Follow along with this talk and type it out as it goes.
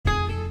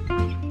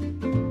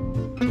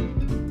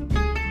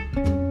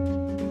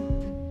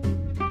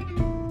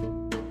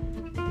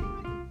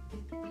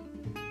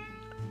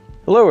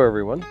Hello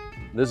everyone,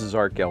 this is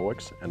Art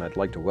Gelwicks, and I'd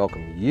like to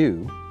welcome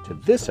you to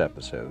this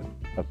episode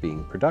of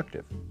Being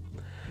Productive.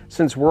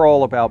 Since we're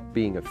all about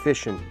being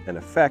efficient and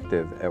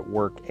effective at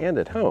work and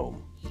at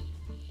home,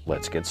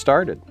 let's get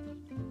started.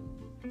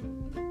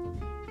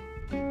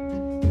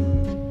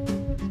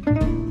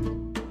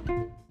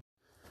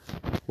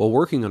 While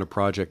working on a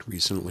project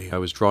recently, I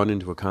was drawn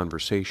into a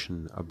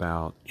conversation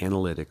about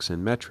analytics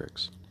and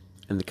metrics.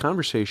 And the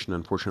conversation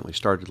unfortunately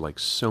started like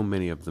so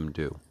many of them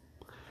do.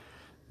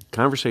 The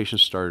conversation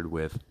started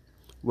with,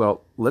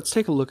 well, let's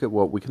take a look at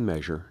what we can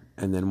measure,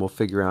 and then we'll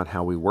figure out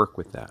how we work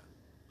with that.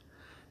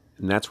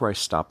 And that's where I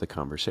stopped the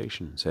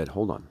conversation and said,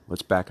 hold on,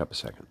 let's back up a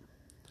second.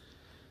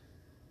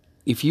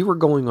 If you were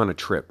going on a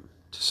trip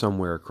to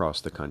somewhere across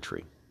the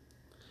country,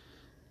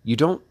 you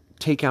don't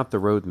take out the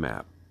road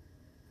map,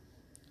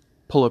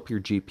 pull up your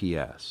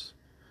GPS,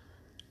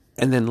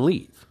 and then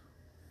leave.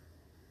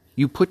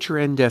 You put your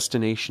end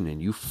destination in,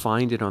 you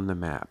find it on the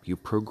map, you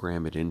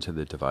program it into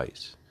the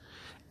device,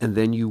 and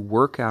then you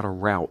work out a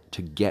route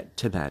to get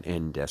to that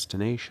end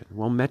destination.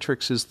 Well,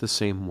 metrics is the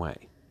same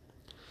way.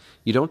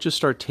 You don't just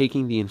start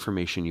taking the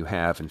information you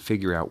have and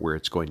figure out where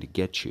it's going to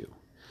get you.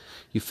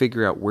 You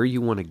figure out where you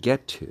want to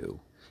get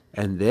to,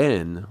 and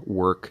then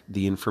work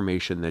the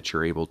information that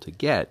you're able to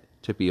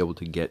be able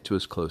to get to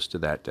as close to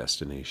that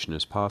destination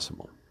as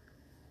possible.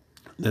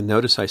 Now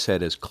notice I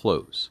said as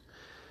close,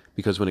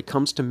 because when it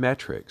comes to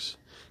metrics,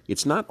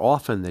 it's not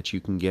often that you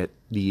can get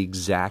the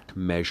exact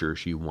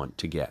measures you want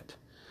to get.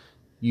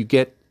 You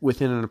get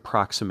within an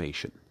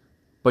approximation,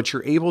 but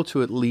you're able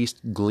to at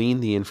least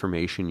glean the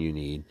information you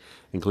need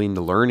and glean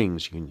the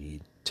learnings you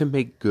need to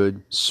make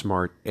good,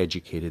 smart,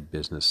 educated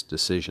business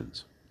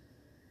decisions.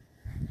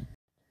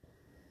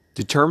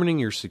 Determining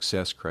your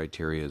success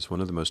criteria is one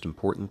of the most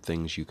important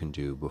things you can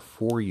do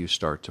before you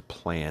start to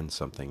plan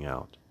something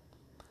out.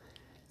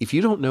 If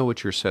you don't know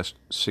what your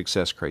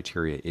success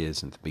criteria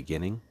is in the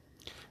beginning,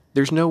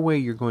 there's no way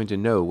you're going to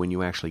know when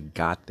you actually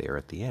got there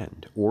at the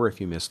end, or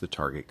if you miss the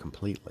target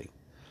completely.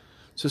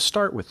 So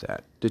start with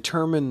that.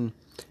 Determine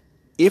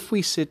if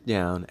we sit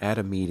down at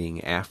a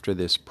meeting after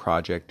this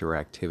project or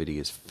activity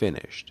is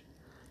finished,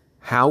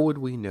 how would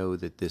we know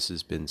that this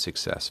has been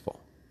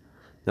successful?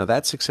 Now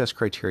that success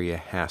criteria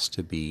has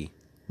to be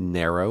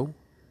narrow,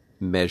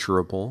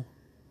 measurable,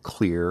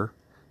 clear,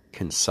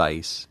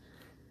 concise,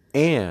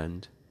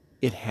 and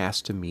it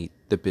has to meet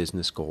the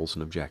business goals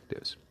and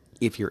objectives.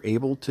 If you're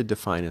able to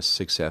define a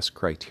success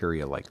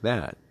criteria like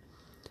that,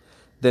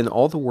 then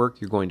all the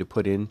work you're going to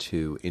put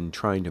into in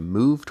trying to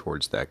move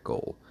towards that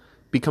goal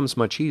becomes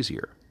much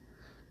easier,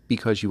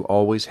 because you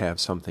always have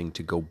something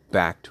to go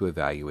back to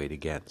evaluate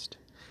against.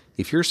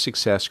 If your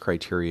success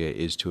criteria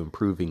is to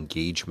improve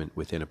engagement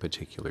within a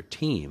particular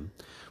team,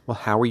 well,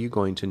 how are you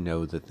going to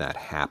know that that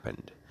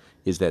happened?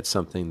 Is that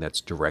something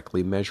that's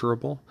directly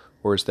measurable,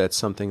 or is that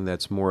something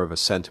that's more of a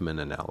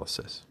sentiment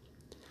analysis?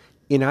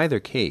 In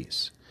either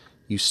case,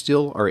 you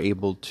still are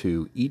able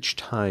to, each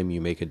time you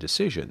make a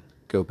decision,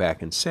 go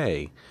back and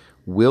say,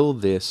 will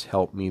this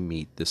help me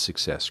meet the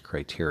success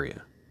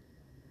criteria?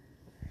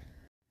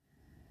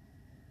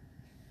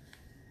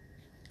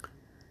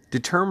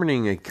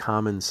 Determining a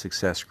common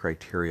success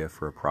criteria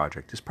for a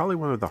project is probably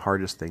one of the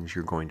hardest things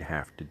you're going to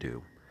have to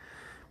do,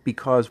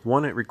 because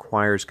one, it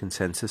requires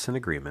consensus and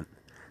agreement,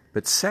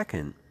 but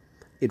second,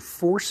 it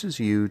forces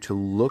you to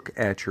look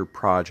at your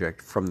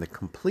project from the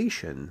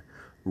completion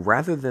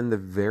rather than the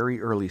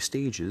very early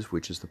stages,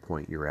 which is the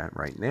point you're at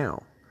right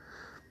now.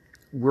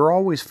 We're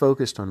always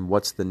focused on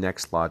what's the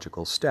next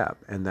logical step,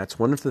 and that's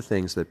one of the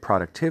things that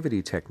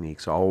productivity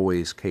techniques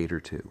always cater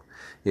to,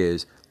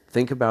 is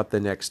think about the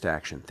next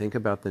action, think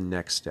about the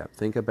next step,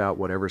 think about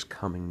whatever's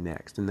coming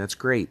next, and that's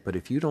great, but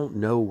if you don't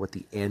know what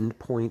the end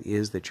point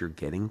is that you're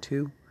getting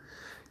to,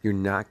 you're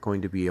not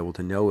going to be able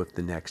to know if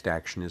the next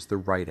action is the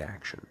right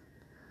action.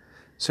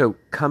 So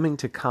coming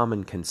to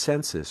common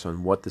consensus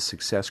on what the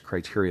success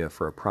criteria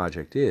for a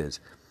project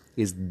is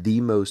the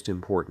most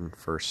important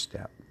first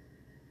step.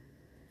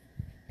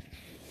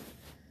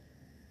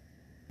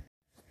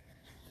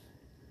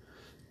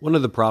 One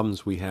of the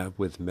problems we have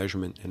with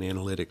measurement and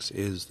analytics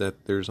is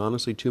that there's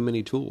honestly too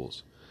many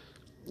tools.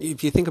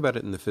 If you think about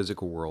it in the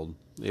physical world,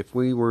 if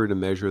we were to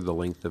measure the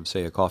length of,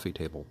 say, a coffee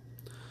table,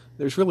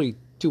 there's really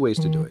two ways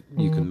to do it.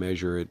 You can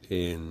measure it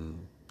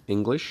in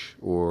English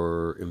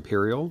or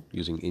imperial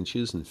using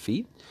inches and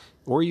feet,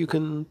 or you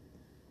can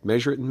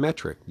measure it in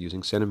metric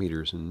using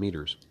centimeters and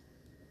meters.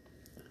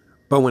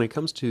 But when it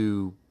comes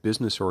to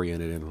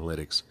business-oriented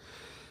analytics,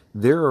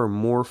 there are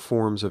more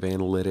forms of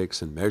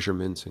analytics and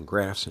measurements and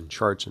graphs and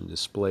charts and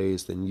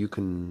displays than you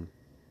can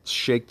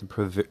shake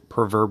the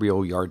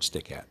proverbial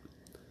yardstick at.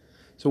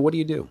 So what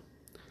do?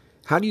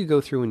 How do you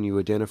go through and you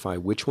identify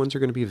which ones are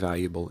going to be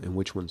valuable and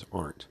which ones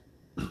aren't?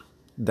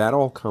 That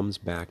all comes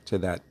back to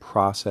that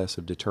process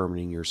of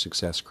determining your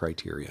success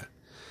criteria.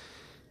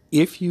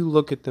 If you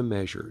look at the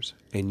measures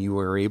and you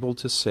are able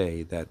to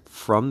say that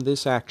from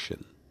this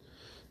action,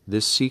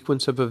 this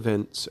sequence of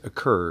events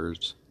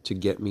occurs to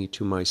get me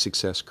to my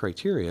success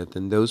criteria,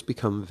 then those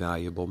become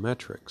valuable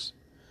metrics.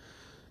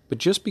 But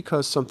just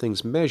because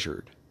something's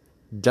measured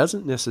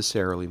doesn't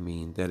necessarily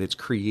mean that it's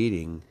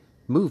creating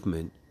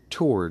movement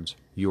towards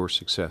your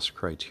success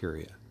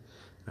criteria.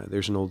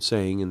 There's an old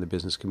saying in the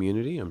business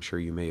community, I'm sure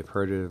you may have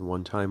heard it at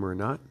one time or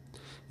not.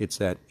 It's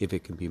that if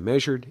it can be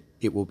measured,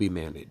 it will be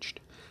managed.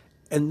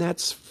 And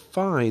that's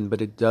fine,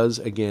 but it does,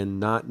 again,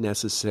 not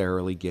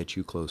necessarily get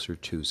you closer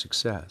to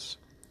success.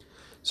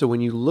 So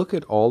when you look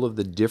at all of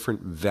the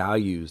different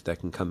values that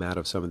can come out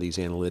of some of these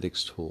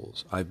analytics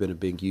tools, I've been a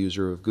big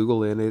user of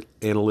Google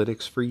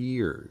Analytics for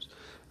years.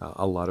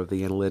 A lot of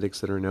the analytics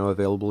that are now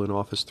available in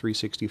Office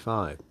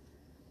 365.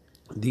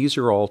 These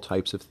are all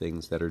types of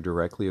things that are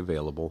directly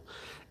available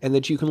and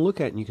that you can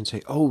look at and you can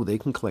say, oh, they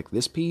can collect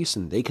this piece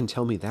and they can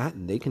tell me that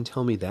and they can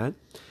tell me that,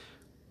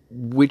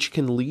 which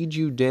can lead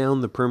you down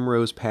the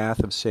primrose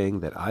path of saying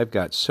that I've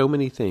got so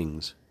many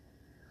things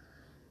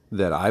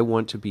that I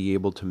want to be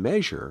able to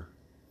measure,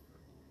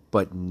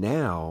 but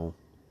now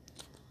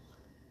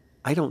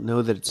I don't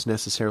know that it's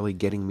necessarily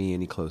getting me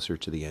any closer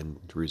to the end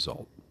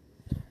result.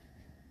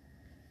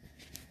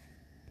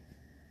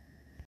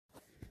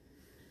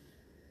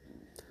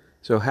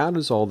 So how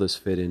does all this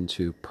fit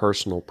into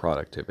personal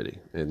productivity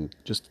and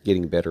just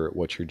getting better at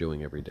what you're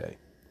doing every day?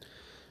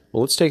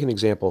 Well, let's take an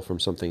example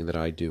from something that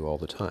I do all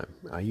the time.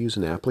 I use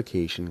an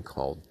application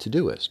called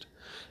Todoist.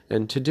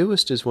 And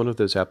Todoist is one of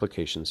those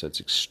applications that's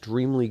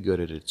extremely good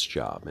at its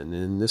job. And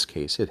in this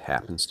case, it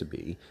happens to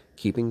be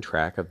keeping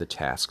track of the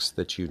tasks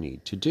that you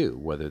need to do,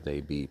 whether they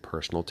be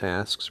personal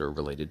tasks or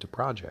related to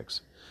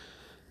projects.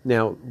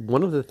 Now,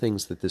 one of the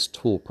things that this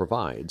tool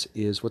provides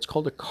is what's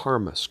called a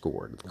karma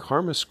score. The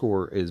karma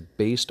score is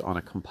based on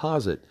a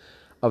composite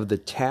of the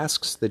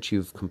tasks that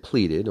you've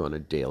completed on a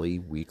daily,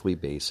 weekly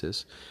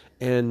basis,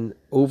 and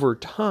over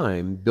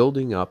time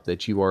building up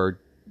that you are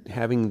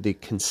having the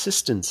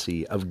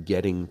consistency of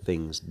getting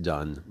things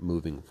done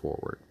moving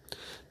forward.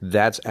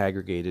 That's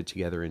aggregated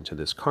together into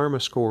this karma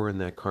score,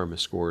 and that karma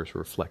score is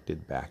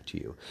reflected back to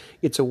you.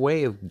 It's a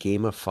way of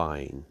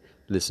gamifying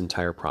this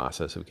entire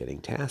process of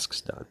getting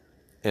tasks done.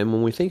 And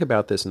when we think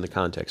about this in the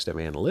context of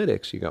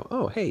analytics, you go,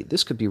 oh, hey,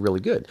 this could be really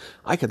good.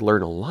 I could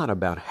learn a lot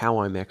about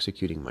how I'm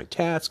executing my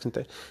tasks.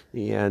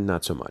 Yeah,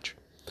 not so much.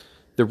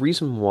 The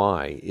reason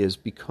why is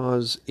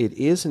because it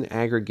is an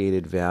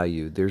aggregated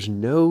value. There's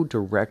no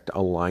direct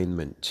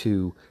alignment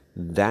to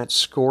that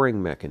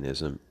scoring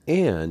mechanism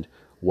and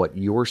what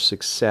your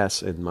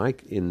success,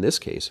 in this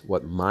case,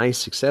 what my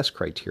success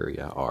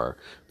criteria are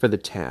for the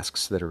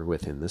tasks that are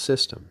within the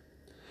system.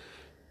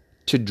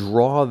 To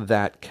draw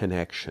that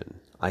connection,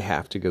 I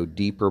have to go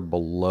deeper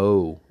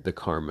below the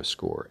karma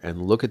score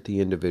and look at the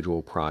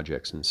individual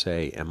projects and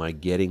say, am I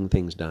getting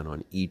things done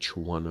on each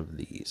one of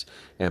these?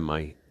 Am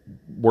I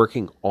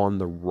working on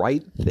the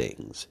right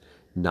things,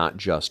 not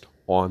just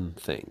on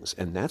things?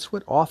 And that's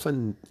what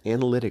often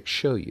analytics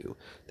show you.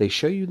 They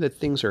show you that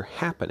things are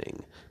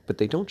happening, but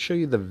they don't show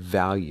you the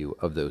value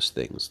of those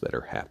things that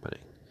are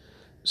happening.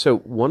 So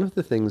one of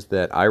the things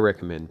that I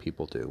recommend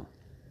people do,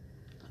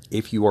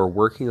 if you are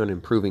working on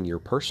improving your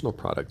personal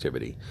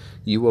productivity,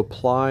 you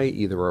apply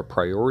either a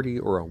priority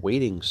or a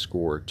weighting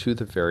score to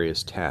the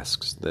various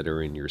tasks that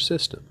are in your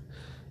system.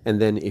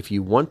 And then if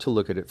you want to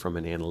look at it from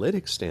an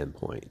analytics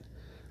standpoint,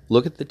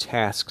 look at the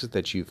tasks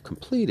that you've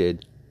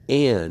completed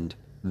and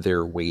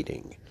their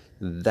weighting.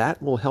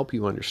 That will help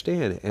you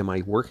understand, am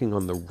I working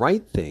on the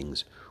right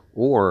things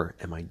or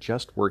am I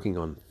just working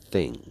on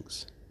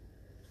things?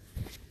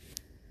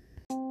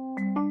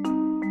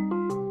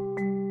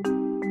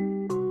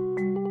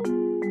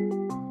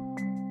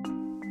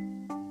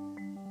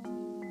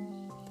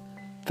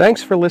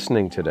 Thanks for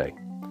listening today.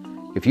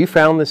 If you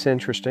found this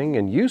interesting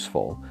and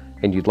useful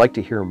and you'd like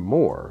to hear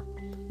more,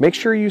 make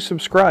sure you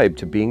subscribe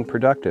to Being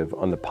Productive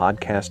on the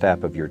podcast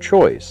app of your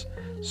choice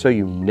so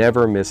you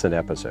never miss an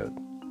episode.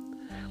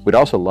 We'd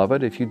also love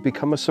it if you'd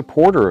become a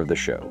supporter of the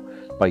show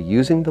by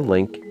using the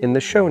link in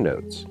the show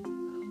notes.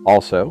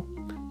 Also,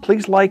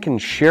 please like and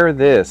share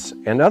this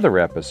and other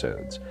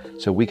episodes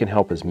so we can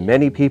help as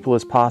many people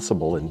as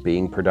possible in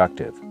being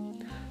productive.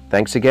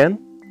 Thanks again,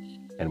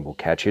 and we'll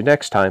catch you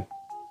next time.